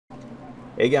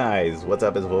Hey guys, what's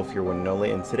up? It's Wolf here, one and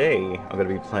only, and today I'm going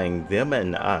to be playing Them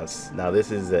and Us. Now, this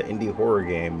is an indie horror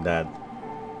game that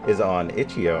is on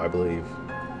Itch.io, I believe.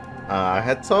 I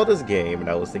had saw this game and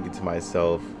I was thinking to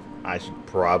myself, I should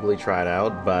probably try it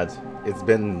out, but it's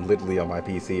been literally on my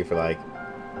PC for like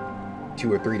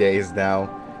 2 or 3 days now.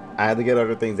 I had to get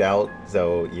other things out,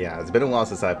 so yeah, it's been a while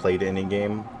since I played an indie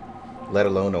game, let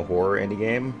alone a horror indie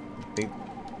game. I think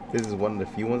this is one of the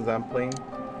few ones I'm playing.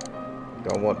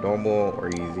 Don't want normal or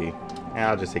easy.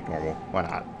 I'll just take normal. Why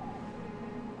not?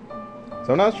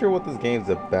 So I'm not sure what this game's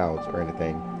about or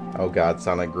anything. Oh god,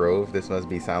 Silent Grove. This must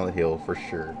be Silent Hill for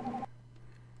sure.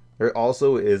 There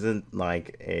also isn't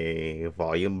like a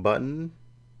volume button.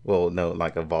 Well, no,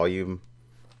 like a volume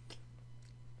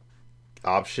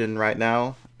option right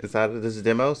now inside of this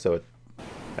demo, so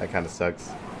that kind of sucks.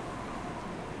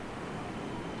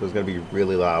 So it's gonna be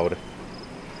really loud.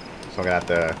 So I'm gonna have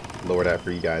to lower that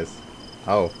for you guys.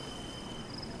 Oh.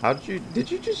 Did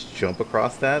you just jump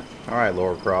across that? Alright,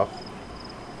 Laura Croft.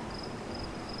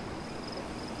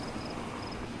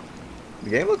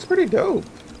 The game looks pretty dope.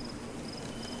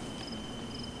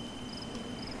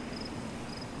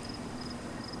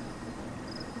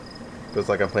 Feels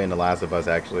like I'm playing The Last of Us,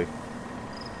 actually.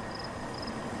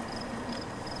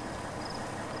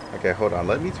 Okay, hold on.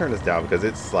 Let me turn this down because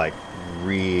it's, like,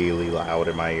 really loud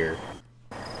in my ear.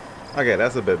 Okay,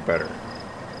 that's a bit better.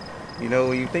 You know,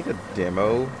 when you think a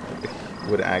demo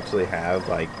would actually have,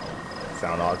 like,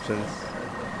 sound options.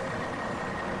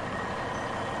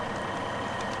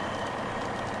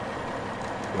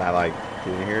 Can I, like,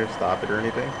 get in here, stop it or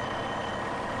anything?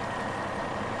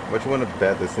 Which one to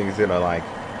bet this thing's gonna, like,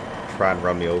 try and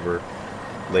run me over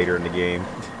later in the game?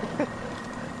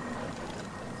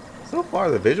 So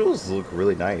far, the visuals look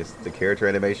really nice. The character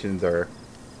animations are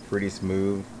pretty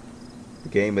smooth. The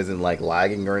game isn't, like,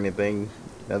 lagging or anything.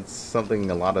 That's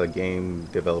something a lot of game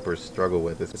developers struggle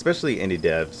with, especially indie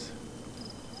devs.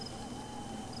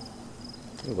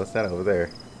 Ooh, what's that over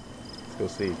there? Let's go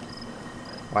see.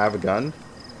 Oh, I have a gun?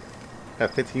 I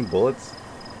have 15 bullets?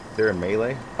 Is there a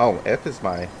melee? Oh, F is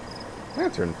my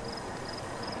lantern.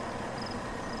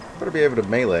 Better be able to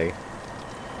melee.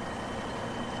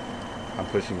 I'm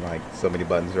pushing like so many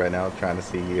buttons right now trying to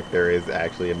see if there is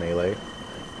actually a melee.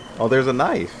 Oh, there's a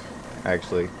knife,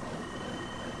 actually.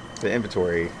 The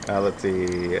inventory. Let's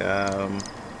see.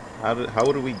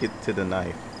 How do we get to the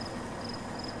knife?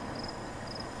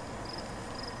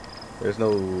 There's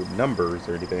no numbers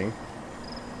or anything.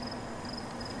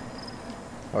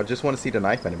 I just want to see the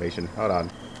knife animation. Hold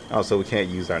on. Oh, so we can't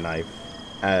use our knife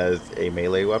as a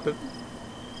melee weapon?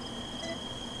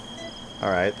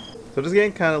 Alright. So this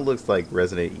game kind of looks like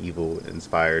Resident Evil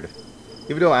inspired.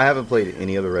 Even though I haven't played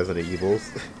any of the Resident Evils.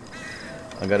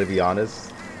 I'm gonna be honest.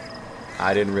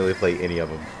 I didn't really play any of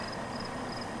them.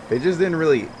 They just didn't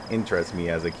really interest me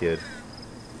as a kid.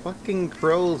 Fucking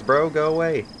crows, bro. Go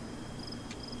away.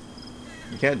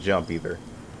 You can't jump either.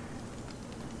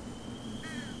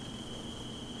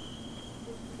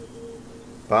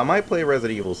 But I might play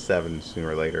Resident Evil 7 sooner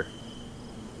or later.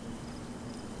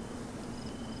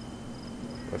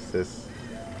 What's this?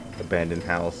 Abandoned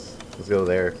house. Let's go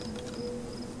there.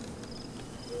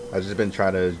 I've just been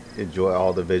trying to enjoy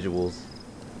all the visuals.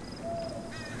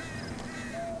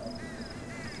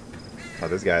 Oh,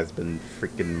 this guy's been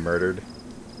freaking murdered.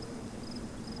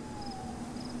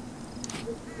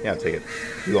 Yeah, I'll take it.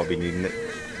 We won't be needing it.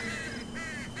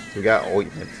 So we got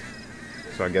ointment.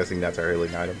 So I'm guessing that's our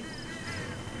healing item.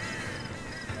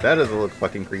 That doesn't look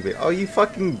fucking creepy. Oh, you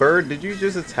fucking bird. Did you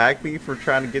just attack me for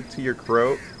trying to get to your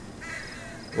crow?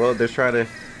 Well, the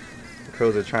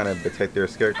crows are trying to protect their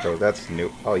scarecrow. That's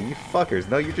new. Oh, you fuckers.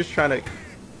 No, you're just trying to...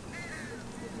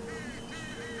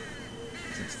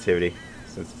 Sensitivity.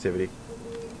 Sensitivity.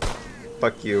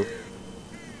 Fuck you.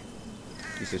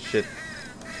 Piece of shit.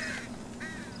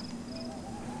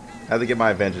 I have to get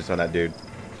my vengeance on that dude.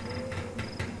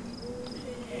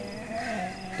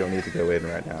 Don't need to go in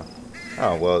right now.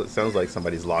 Oh, well, it sounds like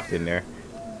somebody's locked in there.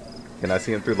 Can I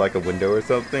see him through like a window or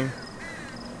something?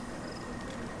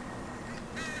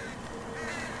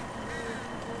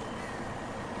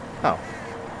 Oh,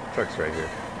 truck's right here.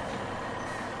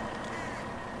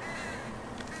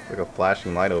 Like a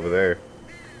flashing light over there.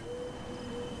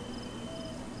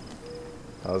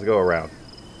 Oh, let's go around.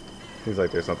 Seems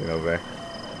like there's something over there.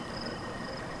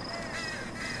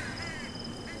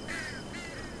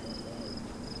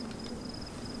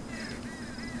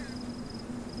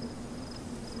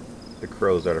 The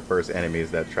crows are the first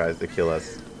enemies that tries to kill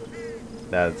us.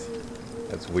 That's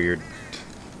weird.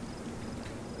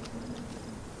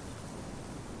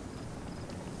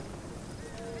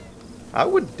 I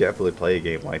would definitely play a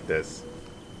game like this.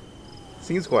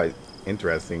 Seems quite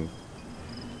interesting.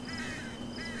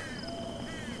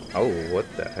 Oh, what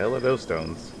the hell are those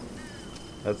stones?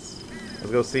 Let's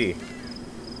go see.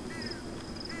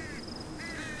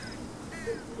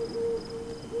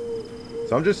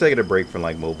 So I'm just taking a break from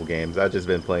like mobile games. I've just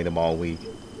been playing them all week.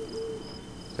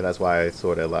 So that's why I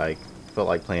sort of like felt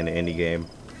like playing an indie game.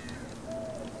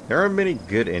 There are many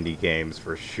good indie games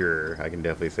for sure. I can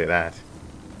definitely say that.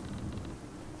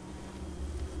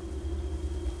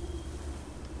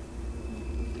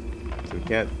 So we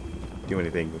can't do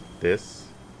anything with this.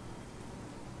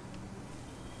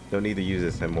 Don't need to use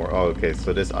this anymore. Oh, okay,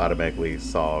 so this automatically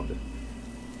solved.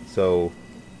 So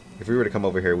if we were to come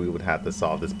over here, we would have to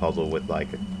solve this puzzle with like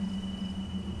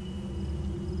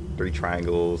 3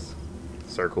 triangles,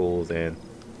 circles, and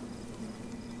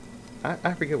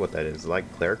I forget what that is.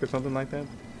 Like cleric or something like that?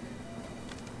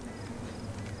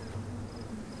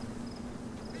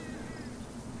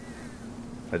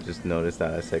 I just noticed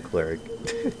that I said cleric.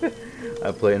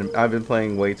 I've been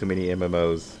playing way too many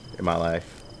MMOs in my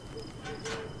life.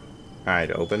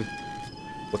 Alright, open.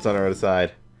 What's on the other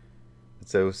side?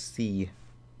 So C.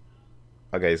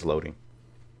 Okay, it's loading.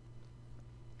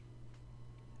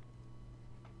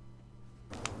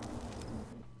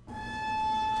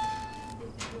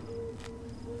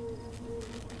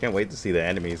 Can't wait to see the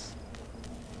enemies.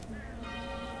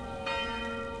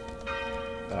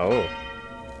 Oh.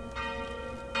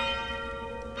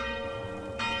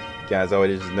 Guys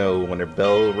always just know when their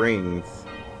bell rings,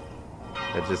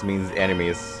 that just means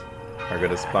enemies are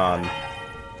gonna spawn.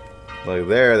 Look,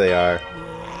 there they are.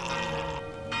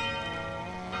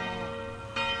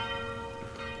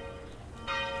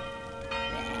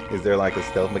 Is there like a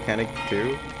stealth mechanic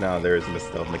too? No, there isn't a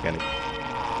stealth mechanic.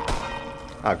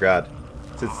 Oh god.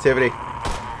 Sensitivity.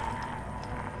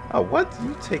 Oh, what?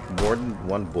 You take more than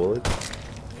 1 bullet?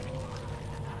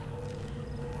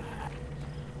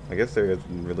 I guess there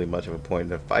isn't really much of a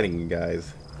point in fighting you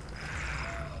guys.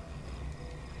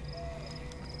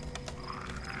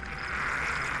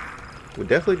 Would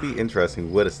definitely be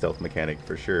interesting with a stealth mechanic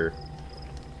for sure.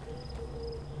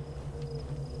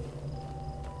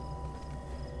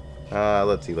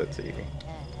 Let's see. I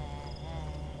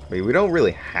mean, we don't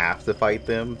really have to fight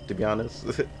them, to be honest.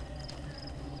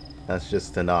 That's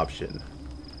just an option.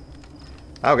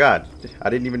 Oh god, I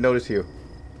didn't even notice you.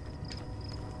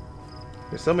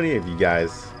 There's so many of you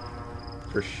guys,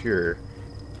 for sure.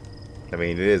 I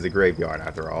mean, it is a graveyard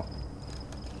after all.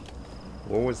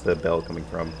 Where was the bell coming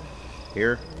from?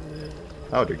 Here?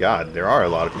 Oh dear god, there are a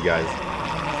lot of you guys.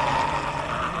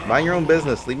 Mind your own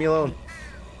business, leave me alone.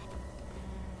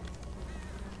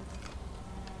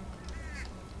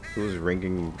 Who's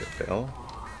ringing the bell?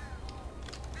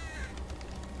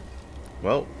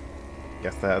 Well,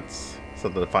 guess that's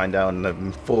something to find out in the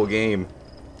full game.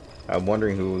 I'm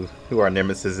wondering who our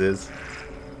nemesis is.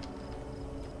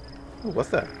 Ooh, what's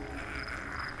that?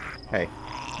 Hey,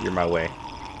 you're my way.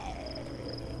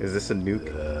 Is this a nuke?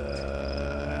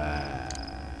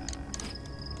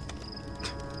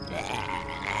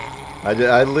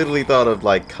 I literally thought of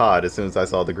like COD as soon as I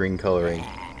saw the green coloring.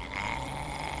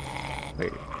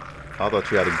 Wait, I thought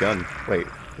you had a gun. Wait,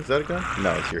 is that a gun?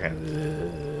 No, it's your hand.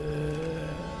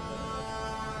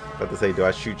 About to say, do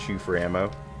I shoot you for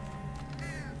ammo?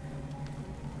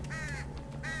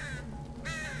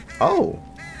 Oh,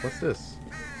 what's this?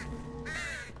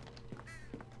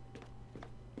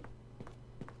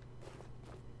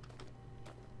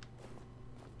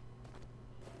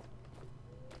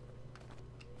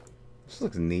 This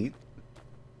looks neat.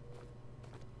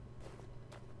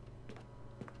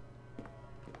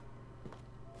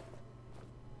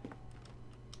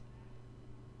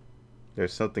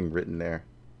 There's something written there.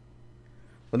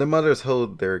 When the mothers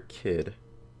hold their kid,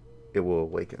 it will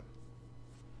awaken.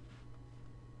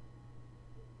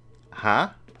 Huh?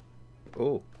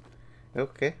 Oh,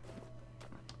 okay.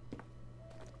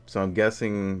 So I'm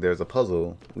guessing there's a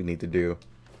puzzle we need to do.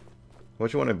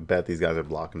 What you want to bet these guys are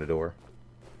blocking the door?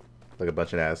 Like a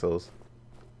bunch of assholes.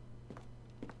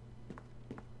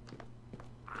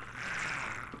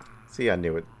 See, I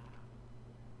knew it.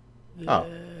 Oh.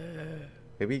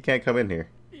 Maybe you can't come in here.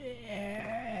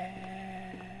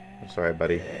 I'm sorry,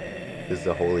 buddy. This is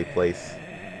a holy place.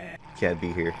 You can't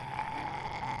be here.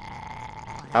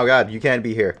 Oh god, you can't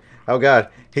be here. Oh god,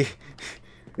 this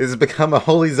has become a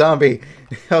holy zombie.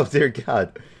 Oh dear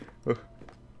god.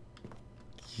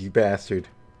 You bastard.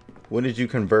 When did you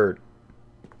convert?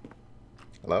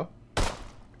 Hello?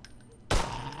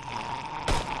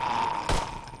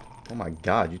 Oh my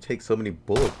god, you take so many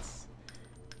bullets.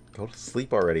 Go to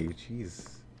sleep already,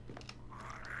 jeez.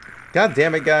 God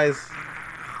damn it, guys.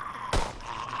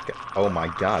 Oh my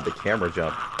god, the camera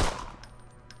jumped.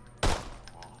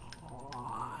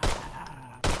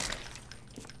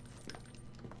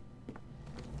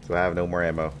 So I have no more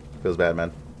ammo. Feels bad,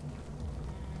 man.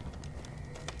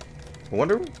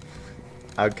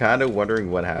 I'm kind of wondering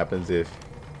what happens if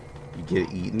you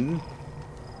get eaten.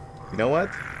 You know what?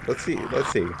 Let's see.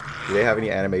 Let's see. Do they have any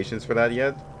animations for that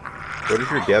yet? What is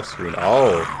your death screen?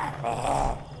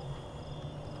 Oh.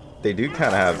 They do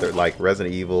kind of have their, like,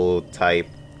 Resident Evil type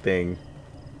thing.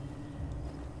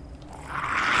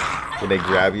 When they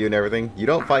grab you and everything. You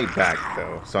don't fight back,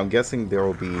 though. So I'm guessing there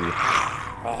will be,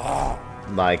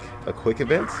 like, a quick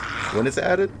event when it's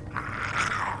added.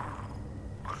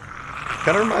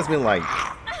 Kind of reminds me of, like,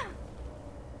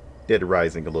 Dead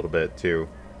Rising a little bit, too.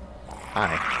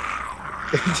 Hi.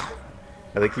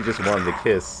 I think he just wanted to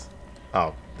kiss.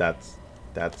 Oh, that's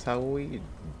how we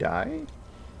die?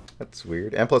 That's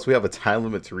weird. And plus we have a time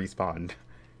limit to respawn.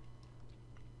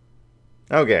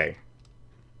 Okay.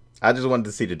 I just wanted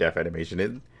to see the death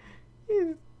animation.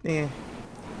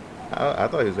 I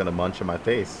thought he was gonna munch in my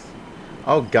face.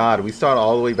 Oh god, we start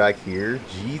all the way back here?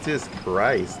 Jesus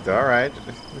Christ. Alright.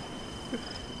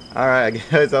 Alright,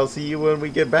 guys, I'll see you when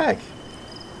we get back.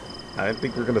 I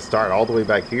think we're gonna start all the way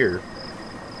back here.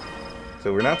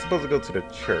 So we're not supposed to go to the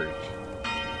church.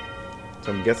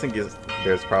 So I'm guessing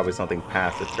there's probably something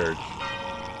past the church.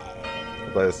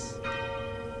 Plus,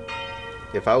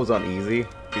 if I was on easy,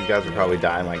 these guys would probably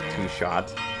die in like 2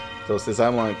 shots. So since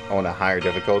I'm like on a higher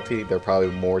difficulty, they're probably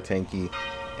more tanky,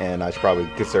 and I should probably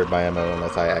conserve my ammo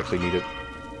unless I actually need it.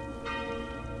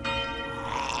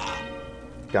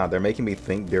 God, they're making me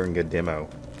think during a demo.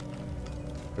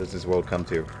 What does this world come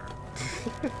to?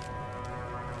 I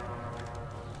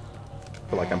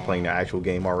feel like I'm playing the actual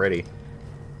game already.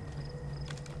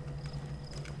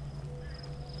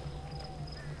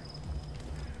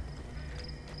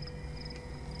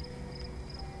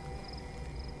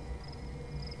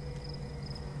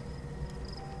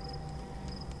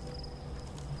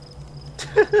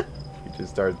 He just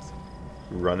starts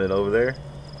running over there.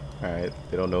 Alright,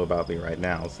 they don't know about me right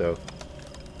now, so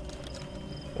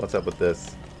what's up with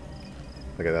this?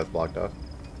 Okay, that's blocked off.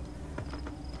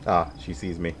 Ah, she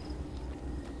sees me.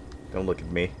 Don't look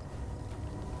at me.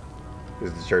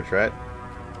 This is the church, right?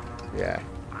 Yeah.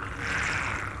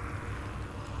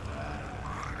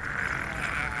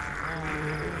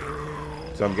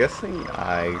 So I'm guessing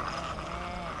I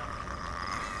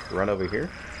run over here.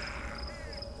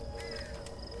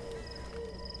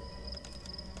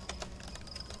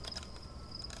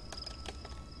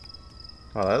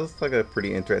 Oh, that looks like a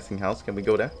pretty interesting house. Can we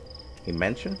go there? A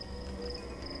mansion?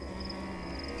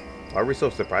 Why are we so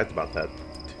surprised about that?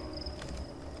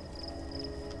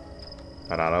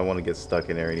 I don't want to get stuck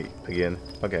in there again.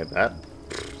 Okay, that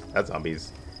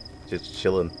zombie's just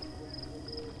chilling.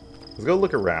 Let's go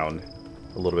look around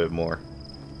a little bit more.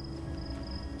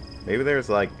 Maybe there's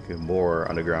like more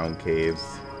underground caves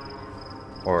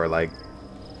or like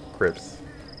crypts.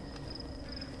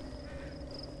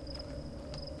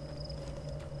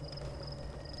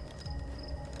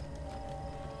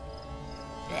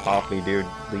 Off me, dude.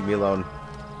 Leave me alone.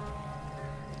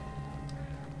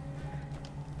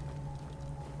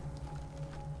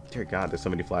 Dear God, there's so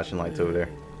many flashing lights over there.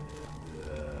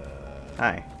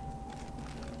 Hi.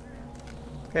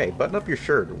 Hey, button up your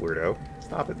shirt, weirdo.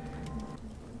 Stop it.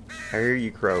 I hear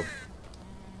you, Crow.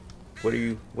 What do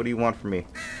you want from me?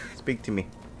 Speak to me.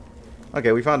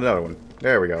 Okay, we found another one.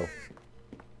 There we go.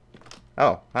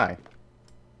 Oh, hi.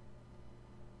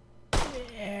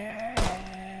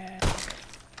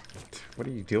 What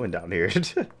are you doing down here?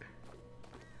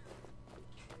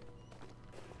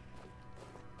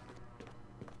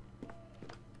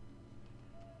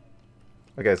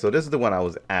 Okay, so this is the one I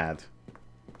was at.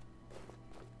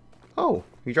 Oh,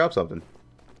 he dropped something.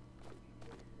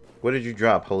 What did you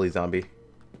drop, holy zombie?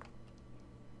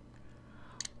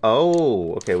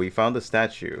 Oh, okay, we found the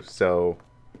statue. So,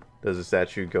 does the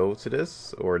statue go to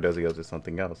this, or does it go to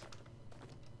something else?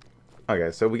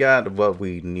 Okay, so we got what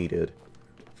we needed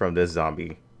from this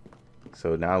zombie.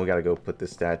 So now we gotta go put the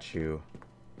statue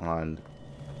on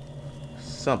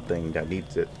something that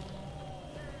needs it.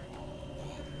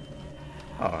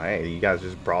 Oh, hey, you guys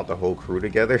just brought the whole crew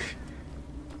together.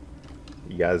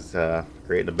 You guys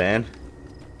creating a band?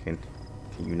 Can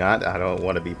you not? I don't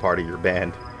want to be part of your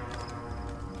band.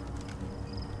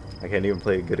 I can't even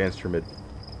play a good instrument.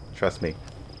 Trust me.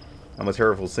 I'm a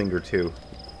terrible singer too.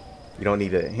 You don't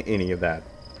need any of that.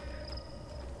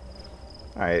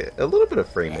 Alright, a little bit of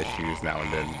frame issues now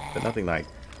and then, but nothing like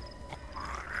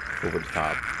over the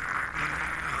top.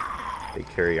 They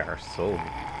carry our soul.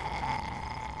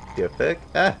 The effect?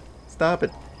 Ah! Stop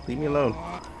it! Leave me alone.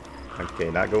 Okay,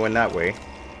 not going that way.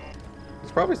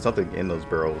 There's probably something in those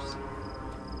barrels.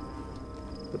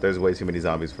 But there's way too many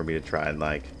zombies for me to try and,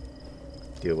 like,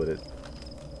 deal with it.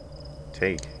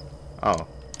 Take. Oh,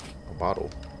 a bottle.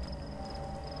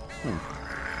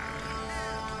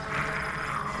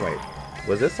 Wait,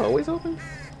 was this always open?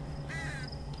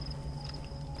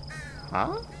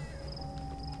 Huh?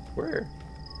 Where?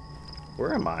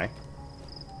 Where am I?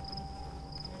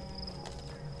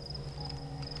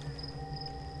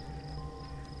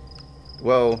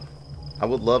 Well, I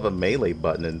would love a melee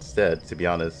button instead, to be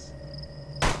honest.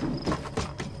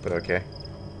 But okay.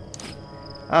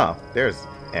 Oh, there's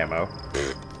ammo.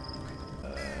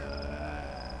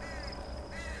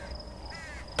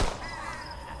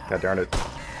 God darn it.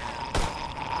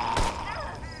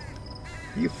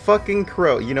 You fucking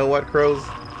crow. You know what, crows?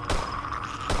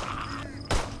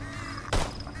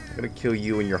 I'm gonna kill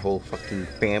you and your whole fucking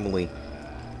family.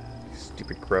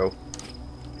 Stupid crow.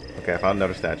 Okay, I found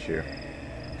another statue.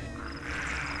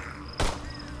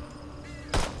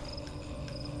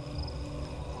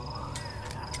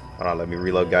 Hold on, let me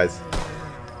reload, guys.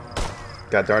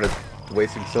 God darn it.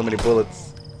 Wasting so many bullets.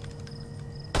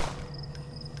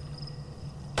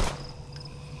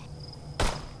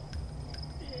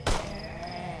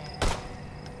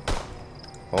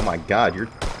 Oh my god, you're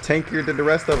tankier than the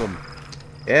rest of them.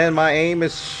 And my aim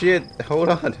is shit. Hold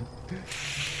on.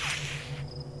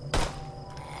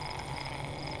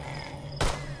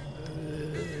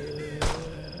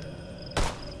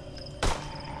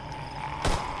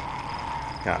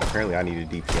 God, apparently I need a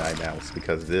DPI mouse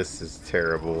because this is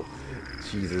terrible.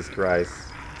 Jesus Christ.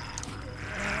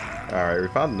 Alright, we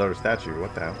found another statue.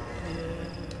 What the hell?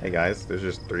 Hey guys, there's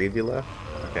just 3 of you left?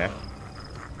 Okay.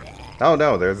 Oh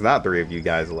no, there's not 3 of you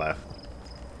guys left.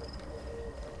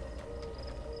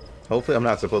 Hopefully I'm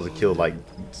not supposed to kill like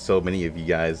so many of you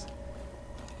guys.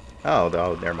 Oh,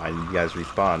 never mind. You guys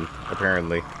respawn,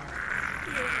 apparently.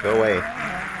 Go away.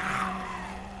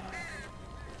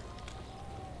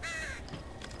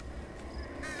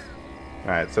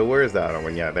 Alright, so where is that other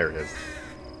one? Yeah, there it is.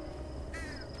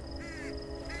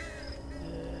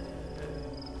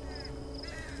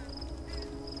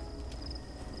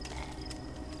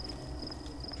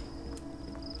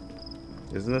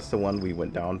 Isn't this the one we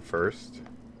went down first?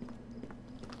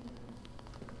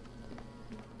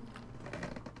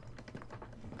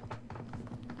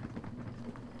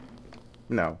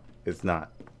 No, it's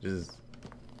not. This is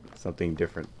something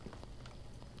different.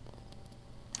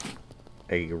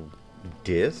 A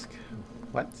disc?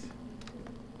 What?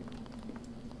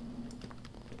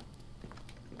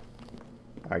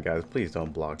 Alright guys, please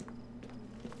don't block.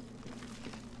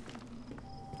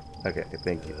 Okay,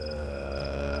 thank you.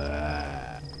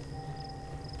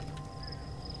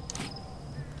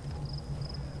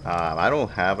 I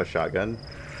don't have a shotgun.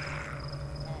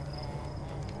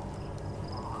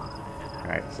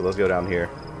 Alright, so let's go down here.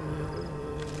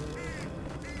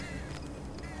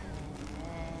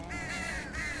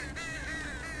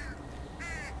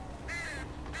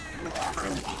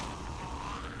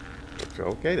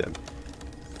 Okay then.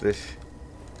 This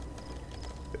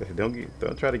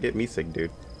don't try to get me sick,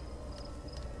 dude.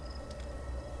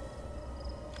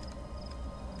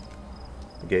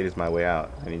 The gate is my way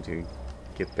out. I need to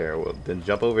get there. Well, then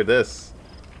jump over this.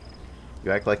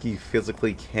 You act like you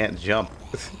physically can't jump.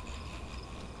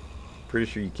 Pretty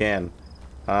sure you can.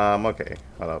 Okay.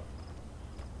 Hold up.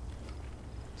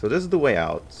 So this is the way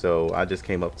out. So I just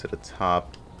came up to the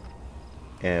top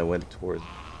and went toward...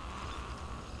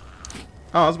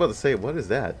 Oh, I was about to say, what is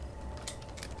that?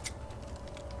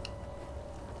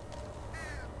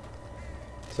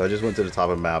 So I just went to the top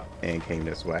of the map and came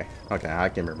this way. Okay, I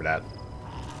can remember that.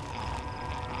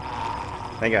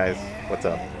 Hey guys, what's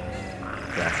up?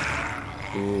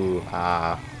 Yeah. Ooh,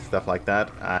 stuff like that.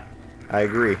 I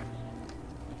agree.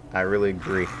 I really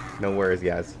agree. No worries,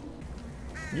 guys.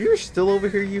 You're still over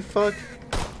here, you fuck?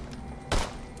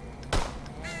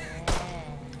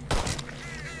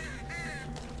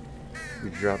 You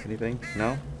drop anything?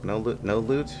 No? No loot? No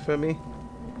loot for me?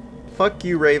 Fuck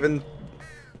you, Raven.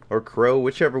 Or Crow,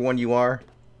 whichever one you are.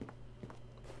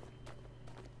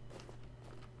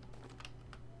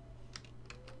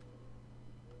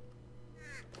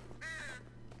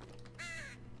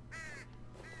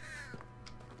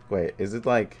 Wait, is it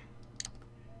like...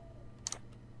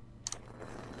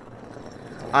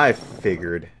 I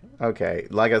figured. Okay,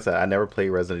 like I said, I never played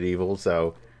Resident Evil,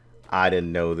 so I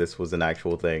didn't know this was an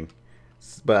actual thing.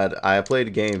 But I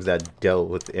played games that dealt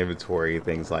with inventory,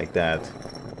 things like that.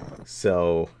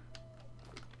 So,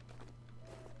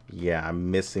 yeah,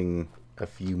 I'm missing a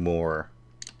few more.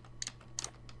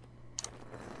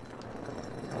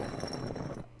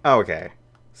 Okay,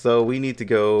 so we need to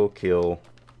go kill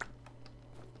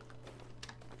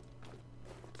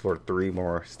for 3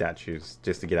 more statues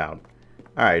just to get out.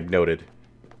 Alright, noted.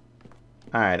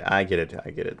 Alright, I get it. I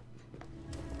get it.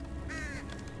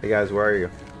 Hey guys, where are you?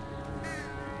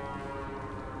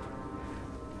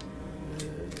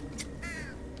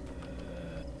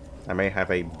 I may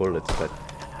have 8 bullets, but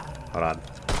hold on.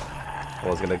 I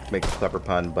was gonna make a clever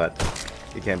pun, but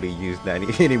it can't be used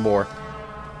anymore.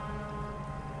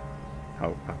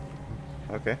 Oh,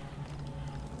 okay.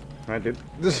 Alright, dude.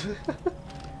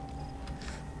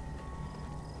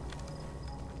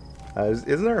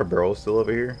 Isn't there a barrel still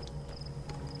over here?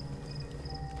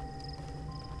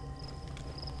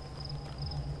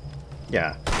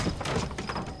 Yeah.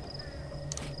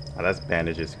 Oh, that's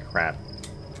bandages. Crap.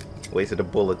 Wasted a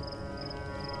bullet.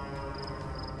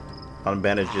 On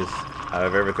bandages. Out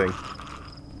of everything.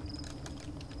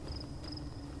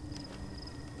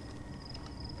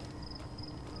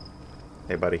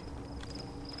 Hey, buddy.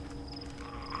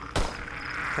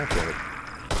 God damn it.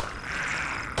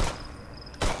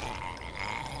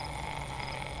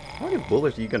 How many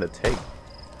bullets are you gonna take?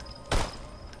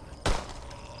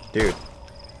 Dude.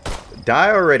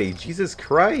 Die already! Jesus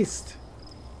Christ!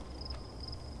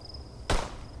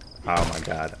 Oh my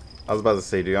god. I was about to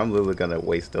say, dude, I'm literally gonna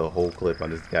waste a whole clip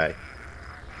on this guy.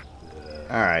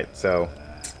 Alright, so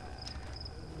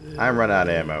I'm running out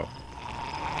of ammo.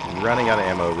 Running out of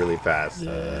ammo really fast.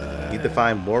 Need to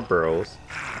find more barrels.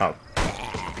 Oh.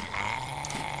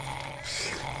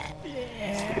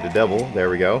 Look at the devil. There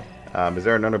we go. Is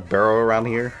there another barrel around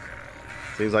here?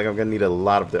 Seems like I'm gonna need a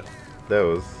lot of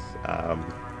those.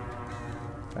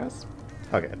 That's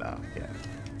okay. No, yeah.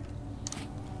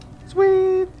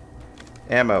 Sweet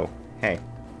ammo. Hey,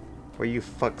 where you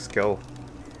fucks go?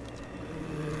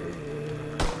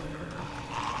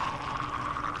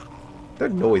 Their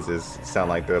noises sound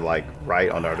like they're like right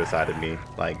on the other side of me,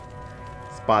 like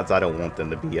spots I don't want them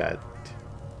to be at.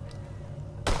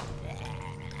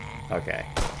 Okay.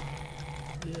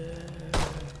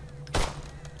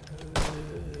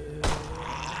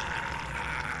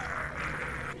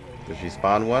 Did she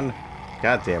spawn one?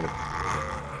 God damn it.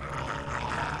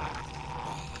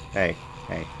 Hey,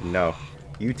 hey, no.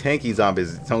 You tanky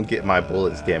zombies don't get my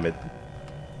bullets, damn it.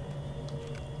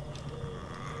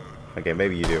 Okay,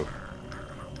 maybe you do.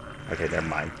 Okay, never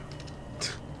mind.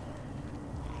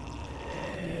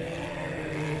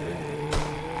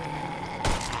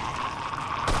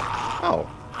 Oh,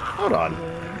 hold on.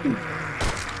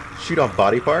 Shoot off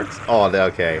body parts? Oh,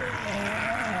 okay.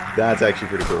 That's actually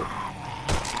pretty cool.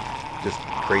 Just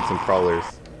create some crawlers.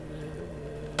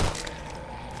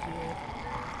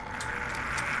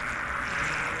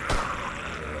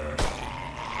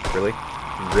 Really?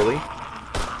 Really?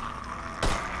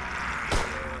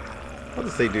 I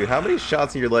was to say, dude, how many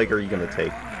shots in your leg are you gonna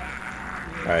take?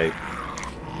 Alright.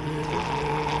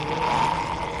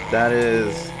 That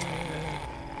is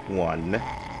 1.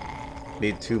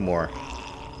 Need 2 more.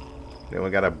 Anyone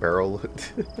got a barrel?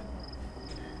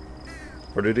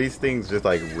 Or do these things just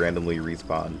like randomly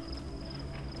respawn?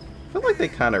 I feel like they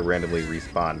kind of randomly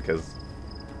respawn because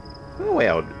no way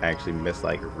I would actually miss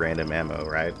like random ammo,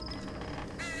 right?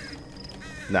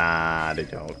 Nah, they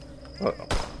don't. Uh oh.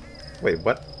 Wait,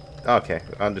 what? Okay,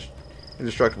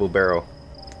 indestructible barrel.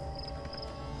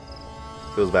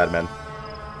 Feels bad, man.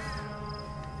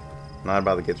 Not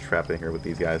about to get trapped in here with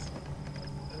these guys.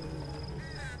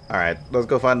 Alright, let's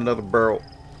go find another barrel.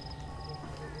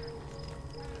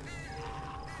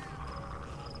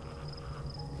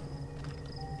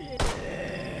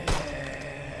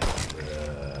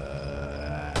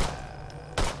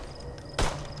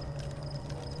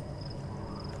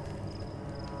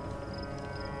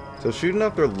 So shooting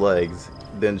up their legs,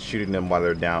 then shooting them while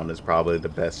they're down is probably the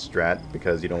best strat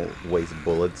because you don't waste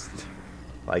bullets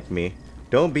like me.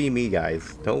 Don't be me,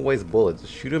 guys. Don't waste bullets.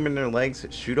 Shoot them in their legs,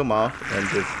 shoot them off, and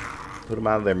just put them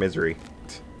out of their misery.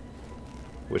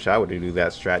 Wish I would do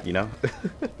that strat, you know?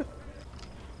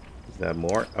 Is that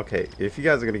more? Okay, if you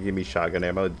guys are going to give me shotgun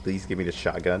ammo, at least give me the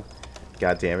shotgun.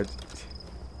 God damn it.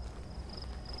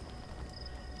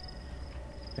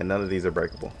 And none of these are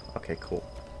breakable. Okay, cool.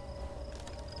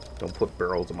 Don't put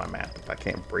barrels on my map if I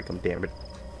can't break them, damn it.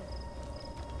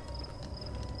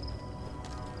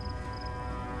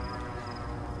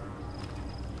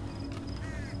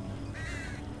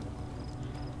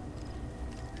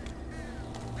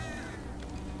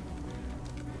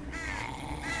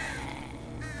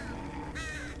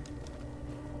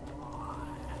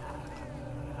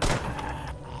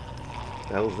 What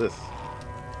the hell is this?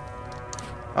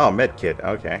 Oh, med kit.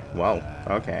 Okay. Well,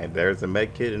 okay. There's a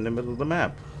med kit in the middle of the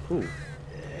map. Ooh.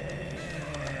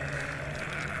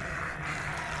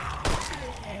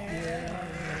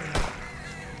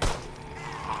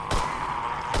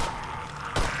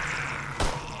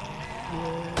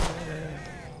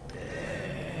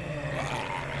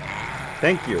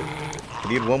 Thank you.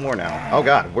 I need one more now. Oh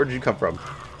god, where did you come from?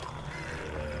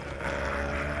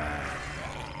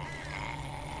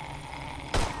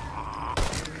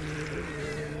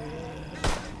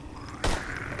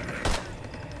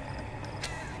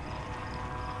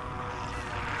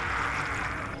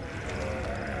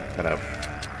 Shut up.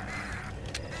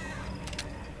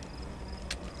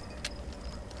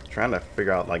 Trying to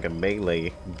figure out like a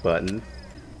melee button.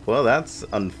 Well, that's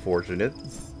unfortunate.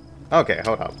 Okay,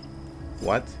 hold up.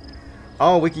 What?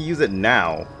 Oh, we can use it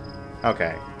now.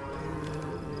 Okay.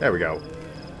 There we go.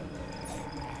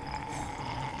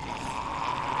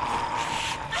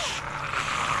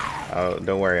 Oh,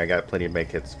 don't worry, I got plenty of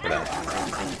make hits for that.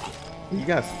 You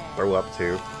guys throw up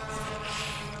too.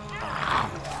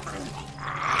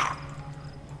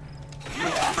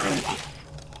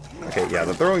 Okay, yeah,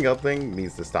 the throwing up thing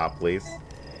needs to stop, please.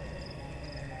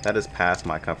 That is past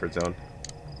my comfort zone.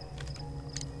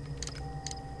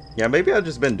 Yeah, maybe I've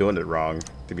just been doing it wrong,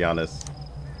 to be honest.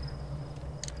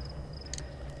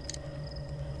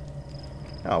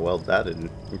 Oh, well, that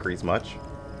didn't increase much.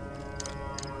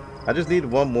 I just need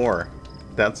one more.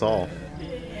 That's all.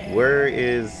 Where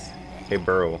is a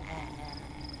burrow?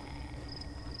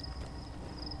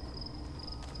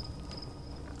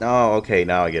 Oh, okay,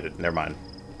 now I get it. Never mind.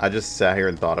 I just sat here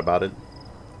and thought about it.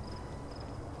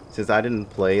 Since I didn't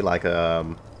play like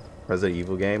a Resident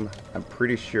Evil game, I'm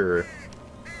pretty sure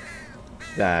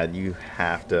that you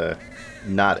have to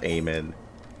not aim in.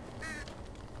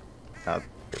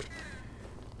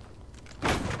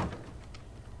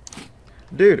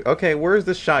 Dude, okay, where's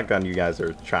the shotgun you guys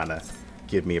are trying to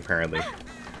give me apparently?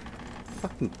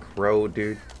 Fucking crow,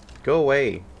 dude. Go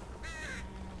away.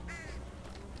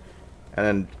 And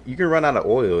then you can run out of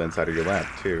oil inside of your lamp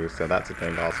too, so that's a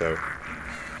thing also.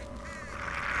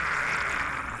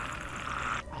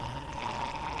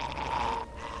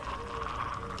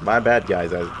 My bad,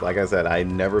 guys. Like I said, I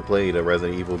never played a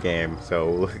Resident Evil game,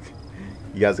 so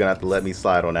you guys gonna have to let me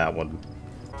slide on that one.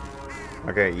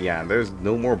 Okay, yeah, there's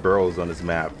no more burrows on this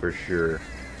map for sure.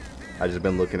 I just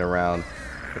been looking around.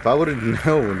 If I would have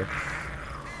known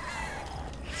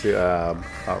to,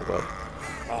 oh well.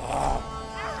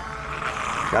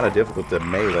 Kind of difficult to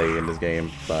melee in this game,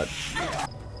 but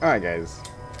alright, guys.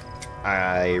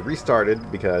 I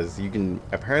restarted because you can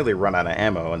apparently run out of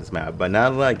ammo on this map, but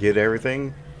now that I get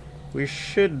everything, we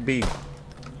should be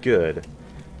good.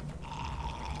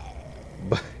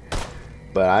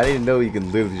 But I didn't know you can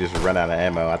literally just run out of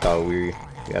ammo. I thought we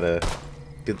got a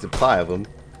good supply of them.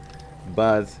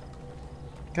 But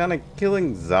kind of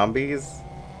killing zombies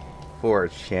for a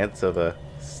chance of a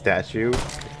statue.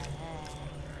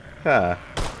 Huh.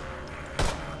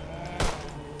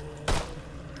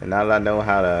 And now that I know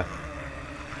how to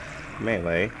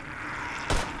melee,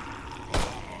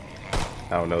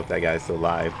 I don't know if that guy's still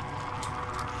alive.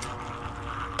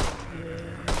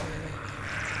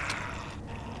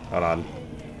 Hold on.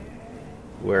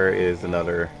 Where is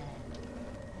another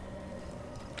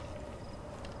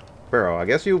burrow? I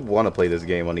guess you want to play this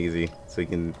game on easy so you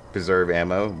can preserve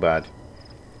ammo, but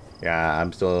yeah,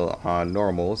 I'm still on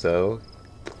normal, so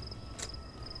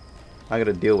I'm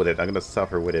gonna deal with it. I'm gonna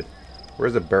suffer with it.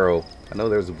 Where's the burrow? I know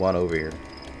there's one over here.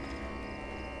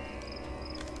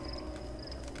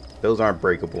 Those aren't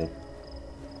breakable.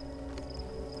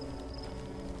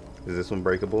 Is this one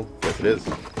breakable? Yes, it is.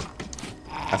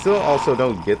 I still also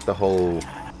don't get the whole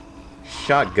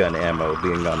shotgun ammo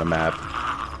being on the map.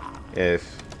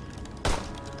 If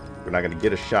we're not going to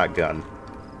get a shotgun,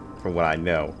 from what I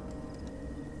know.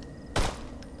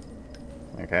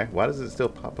 Okay, why does it still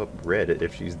pop up red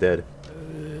if she's dead?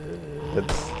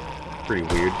 That's pretty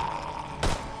weird.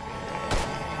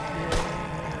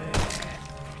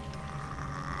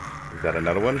 Is that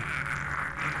another one?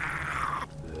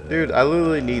 Dude, I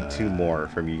literally need 2 more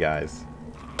from you guys.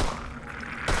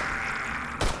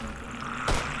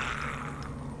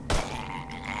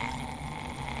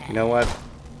 You know what?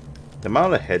 The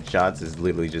amount of headshots is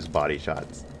literally just body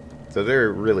shots. So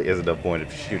there really isn't a point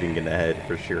of shooting in the head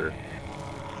for sure.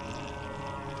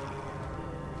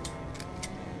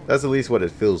 That's at least what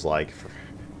it feels like.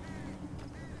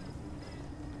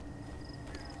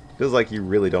 Feels like you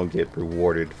really don't get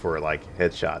rewarded for like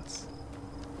headshots.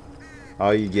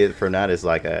 All you get from that is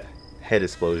like a head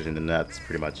explosion, and that's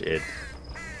pretty much it.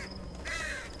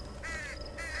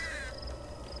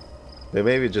 But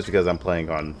maybe just because I'm playing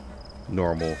on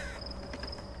normal.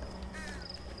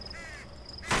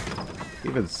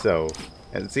 Even so.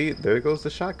 And see, there goes the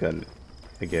shotgun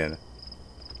again.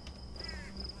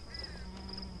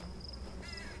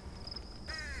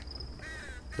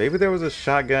 Maybe there was a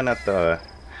shotgun at the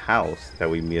house that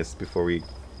we missed before we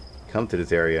come to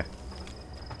this area.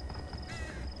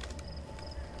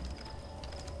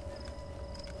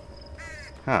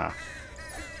 Huh.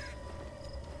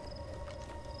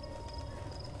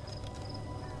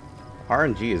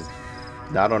 RNG is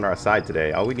not on our side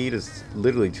today. All we need is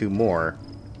literally 2 more.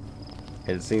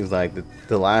 And it seems like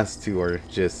the last 2 are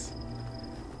just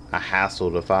a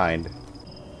hassle to find.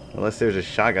 Unless there's a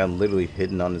shotgun literally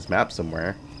hidden on this map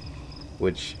somewhere.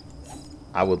 Which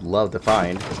I would love to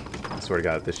find. I swear to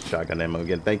God, this shotgun ammo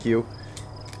again. Thank you.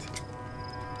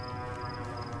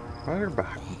 Why are there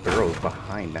barrels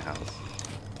behind the house?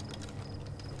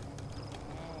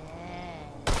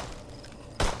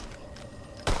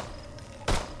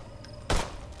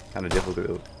 Kind of difficult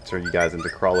to turn you guys into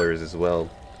crawlers as well.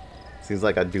 Seems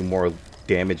like I do more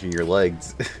damage in your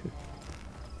legs.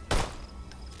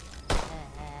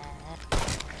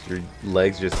 Your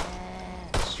legs just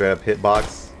straight up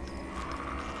hitbox.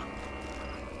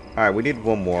 Alright, we need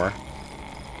 1 more.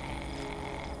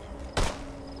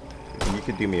 You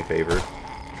could do me a favor.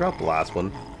 Drop the last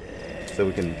one. So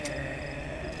we can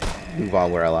move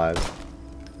on with our lives.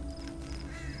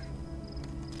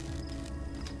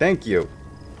 Thank you.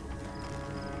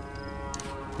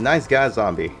 Nice guy,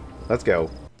 zombie. Let's go.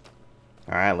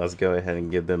 Alright, let's go ahead and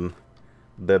give them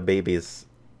the babies.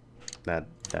 Well,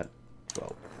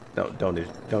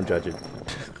 don't judge it.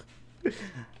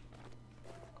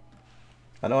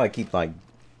 I know I keep like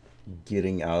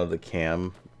getting out of the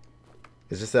cam.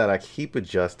 It's just that I keep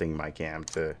adjusting my cam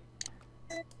to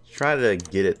try to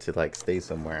get it to like stay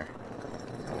somewhere.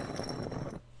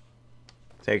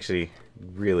 It's actually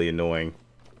really annoying.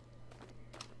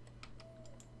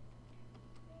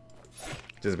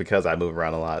 Just because I move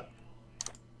around a lot.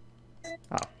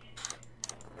 Oh.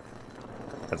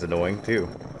 That's annoying too.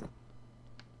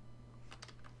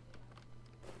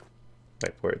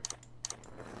 Wait for it.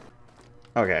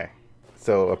 Okay.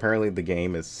 So apparently the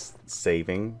game is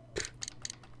saving.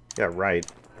 Yeah, right.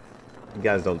 You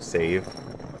guys don't save.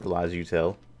 Lies you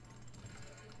tell.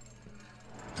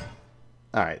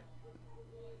 Alright.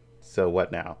 So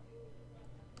what now?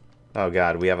 Oh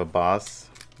god, we have a boss.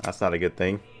 That's not a good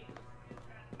thing.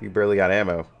 You barely got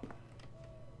ammo.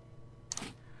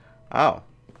 Oh.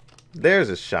 There's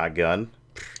a shotgun.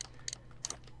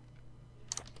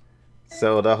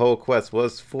 So the whole quest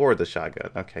was for the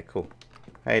shotgun. Okay, cool.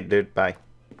 Hey, dude, bye.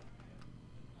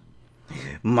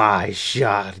 My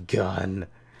shotgun.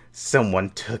 Someone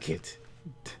took it.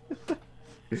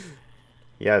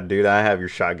 Yeah, dude, I have your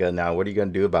shotgun now. What are you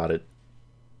gonna do about it?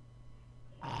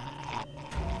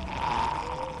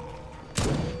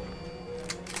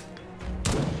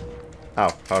 Oh,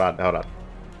 hold on.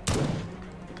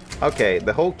 Okay,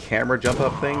 the whole camera jump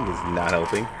up thing is not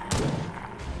helping.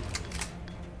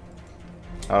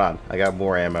 Hold on, I got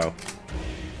more ammo.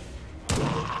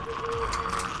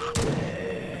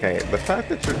 Okay, the fact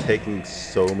that you're taking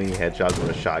so many headshots with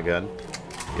a shotgun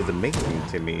is amazing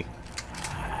to me.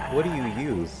 What do you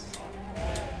use?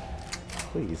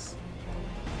 Please.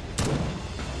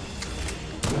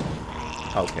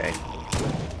 Okay.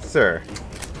 Sir.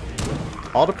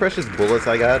 All the precious bullets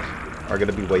I got are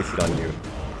gonna be wasted on you.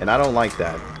 And I don't like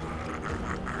that.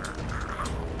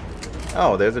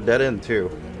 Oh, there's a dead end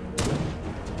too.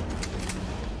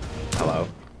 Hello.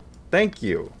 Thank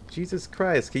you. Jesus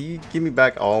Christ, can you give me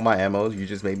back all my ammo you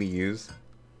just made me use?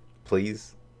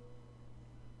 Please?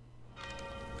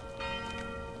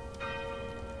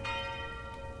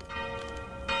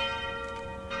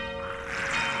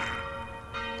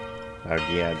 Oh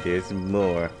yeah, there's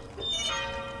more.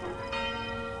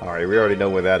 Alright, we already know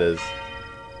where that is.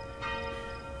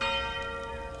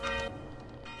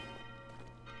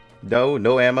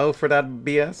 No ammo for that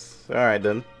BS? Alright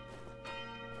then.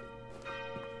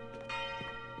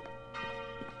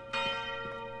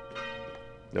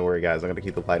 Don't worry guys, I'm gonna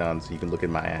keep the light on so you can look at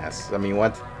my ass. I mean,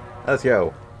 what? Let's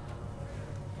go.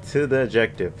 To the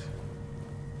objective.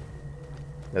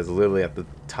 That's literally at the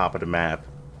top of the map.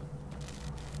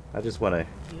 I just want to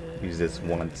use this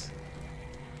once.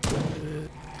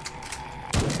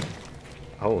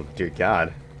 Oh dear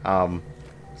God.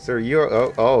 Sir,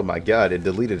 you're... Oh my God, it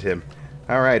deleted him.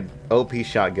 Alright, OP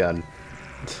shotgun.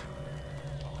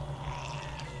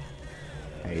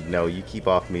 Hey, no, you keep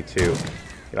off me too.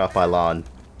 Get off my lawn.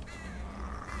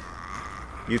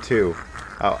 You too.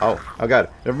 Oh God,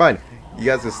 never mind. You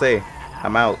guys can stay.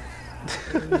 I'm out.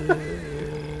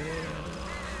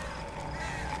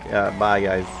 Yeah, bye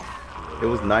guys. It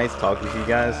was nice talking to you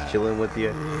guys, chilling with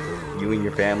you. You and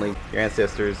your family, your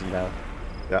ancestors, you know.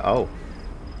 Oh.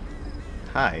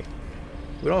 Hi.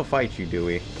 We don't fight you, do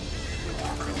we?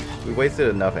 We wasted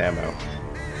enough ammo.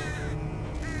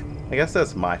 I guess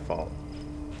that's my fault.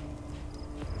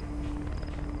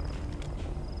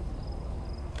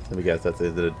 Let me guess, that's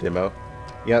the demo?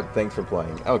 Yep, thanks for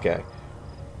playing. Okay.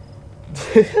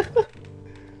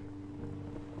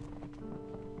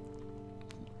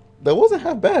 That wasn't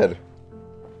half bad.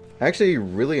 Actually,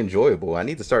 really enjoyable. I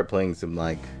need to start playing some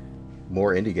like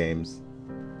more indie games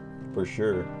for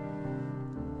sure,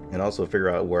 and also figure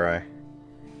out where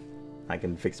I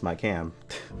can fix my cam.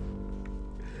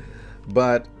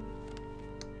 But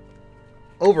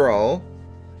overall,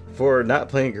 for not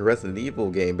playing a Resident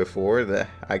Evil game before, that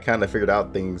I kind of figured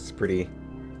out things pretty,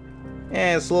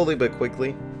 slowly but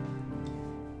quickly.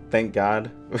 Thank God.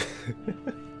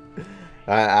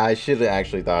 I should have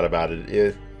actually thought about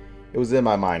it. It was in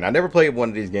my mind. I never played one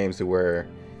of these games to where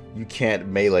you can't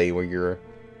melee when you're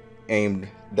aimed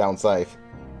down sight.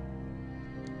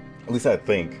 At least I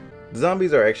think. The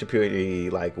zombies are actually pretty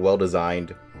like well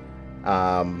designed.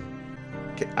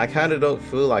 I kind of don't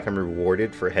feel like I'm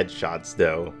rewarded for headshots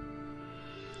though.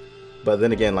 But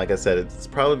then again, like I said, it's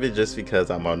probably just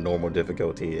because I'm on normal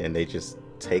difficulty and they just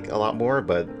take a lot more.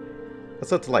 But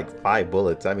that's up to like 5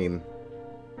 bullets. I mean,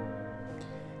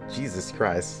 Jesus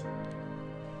Christ.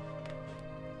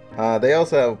 They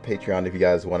also have Patreon if you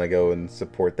guys want to go and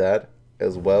support that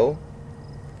as well.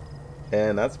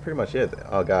 And that's pretty much it.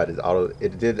 Oh god,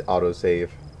 it did auto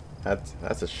save.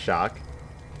 That's a shock.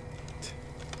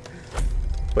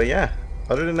 But yeah,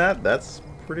 other than that, that's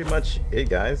pretty much it,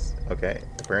 guys. Okay,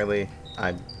 apparently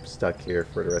I'm stuck here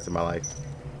for the rest of my life.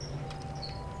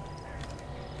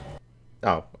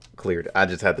 Oh, cleared. I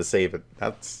just had to save it.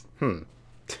 That's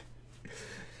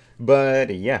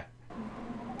But yeah,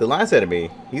 the last enemy,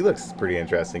 he looks pretty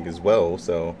interesting as well,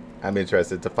 so I'm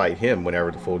interested to fight him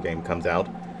whenever the full game comes out.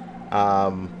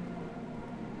 I'm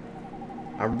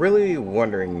really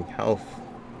wondering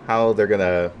how they're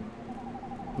gonna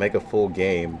make a full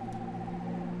game,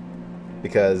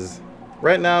 because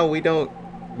right now we don't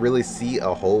really see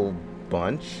a whole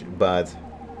bunch, but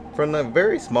from the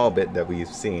very small bit that we've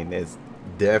seen, it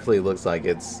definitely looks like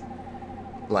it's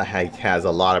like has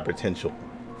a lot of potential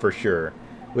for sure,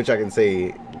 which I can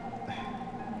say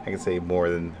more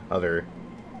than other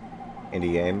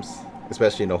indie games,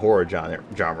 especially in the horror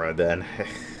genre. Then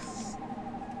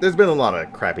there's been a lot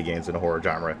of crappy games in the horror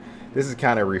genre. This is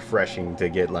kind of refreshing to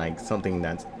get like something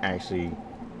that's actually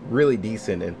really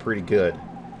decent and pretty good,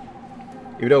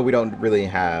 even though we don't really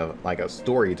have like a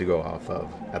story to go off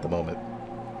of at the moment.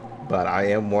 But I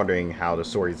am wondering how the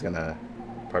story is gonna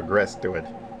progress through it,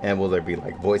 and will there be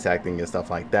like voice acting and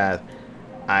stuff like that.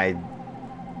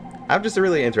 I'm just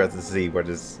really interested to see what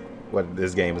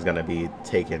this game is gonna be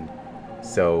taken.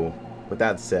 So with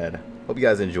that said, hope you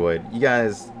guys enjoyed. You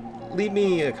guys leave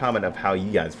me a comment of how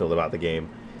you guys feel about the game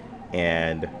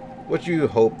and what you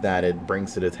hope that it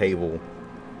brings to the table.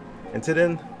 Until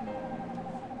then,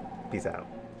 peace out.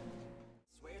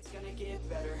 Swear it's gonna get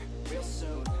better real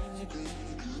soon.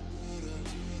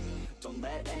 Don't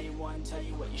let anyone tell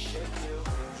you what you should do.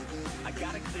 I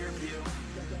got a clear view.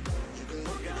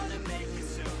 We're gonna make it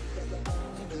soon.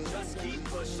 Just keep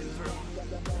pushing through.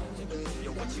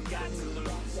 You're what you got to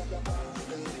lose.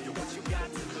 You're what you got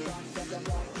to lose.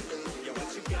 You're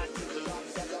what you got to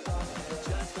lose.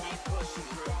 Just keep pushing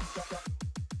through.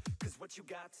 'Cause what you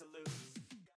got to lose.